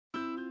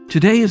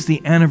Today is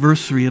the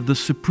anniversary of the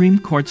Supreme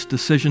Court's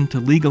decision to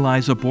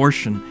legalize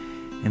abortion,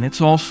 and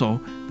it's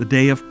also the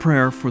day of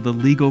prayer for the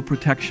legal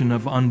protection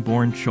of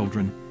unborn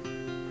children.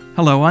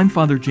 Hello, I'm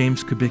Father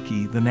James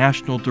Kubicki, the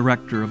National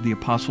Director of the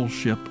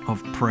Apostleship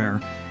of Prayer.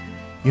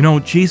 You know,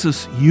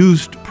 Jesus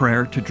used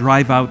prayer to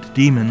drive out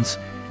demons,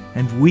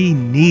 and we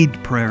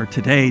need prayer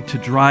today to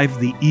drive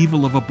the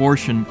evil of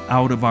abortion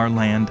out of our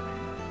land.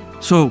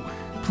 So,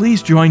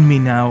 please join me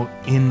now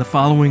in the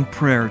following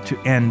prayer to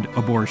end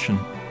abortion.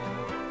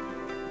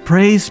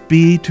 Praise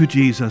be to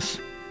Jesus.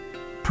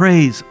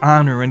 Praise,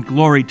 honor, and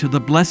glory to the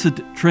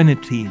blessed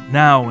Trinity,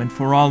 now and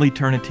for all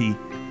eternity.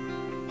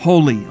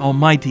 Holy,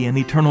 almighty, and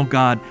eternal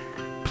God,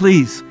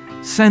 please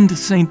send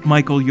Saint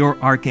Michael, your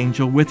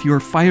archangel, with your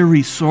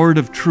fiery sword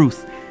of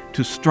truth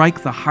to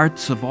strike the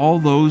hearts of all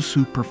those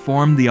who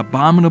perform the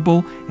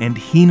abominable and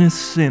heinous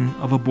sin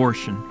of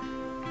abortion.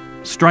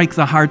 Strike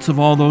the hearts of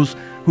all those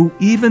who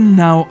even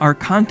now are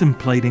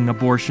contemplating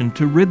abortion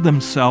to rid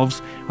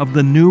themselves of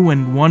the new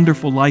and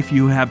wonderful life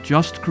you have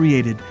just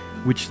created,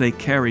 which they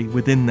carry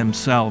within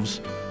themselves.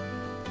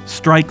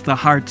 Strike the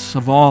hearts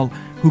of all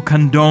who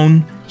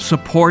condone,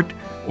 support,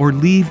 or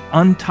leave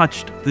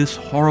untouched this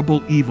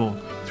horrible evil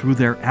through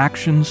their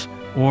actions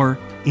or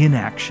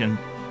inaction.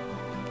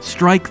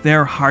 Strike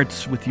their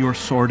hearts with your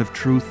sword of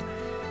truth,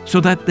 so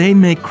that they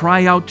may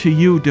cry out to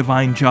you,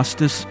 divine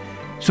justice,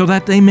 so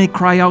that they may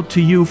cry out to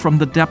you from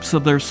the depths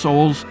of their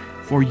souls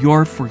for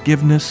your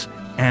forgiveness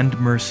and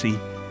mercy.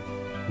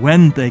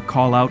 When they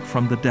call out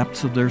from the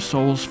depths of their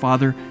souls,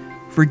 Father,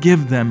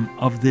 forgive them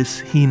of this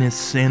heinous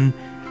sin.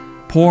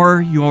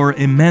 Pour your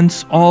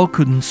immense,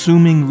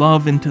 all-consuming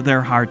love into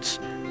their hearts.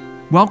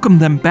 Welcome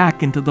them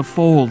back into the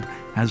fold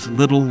as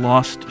little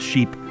lost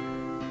sheep.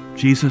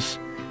 Jesus,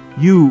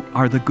 you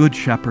are the Good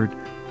Shepherd.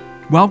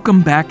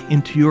 Welcome back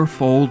into your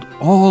fold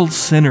all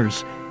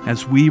sinners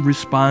as we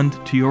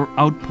respond to your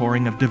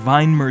outpouring of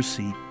divine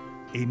mercy.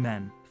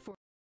 Amen.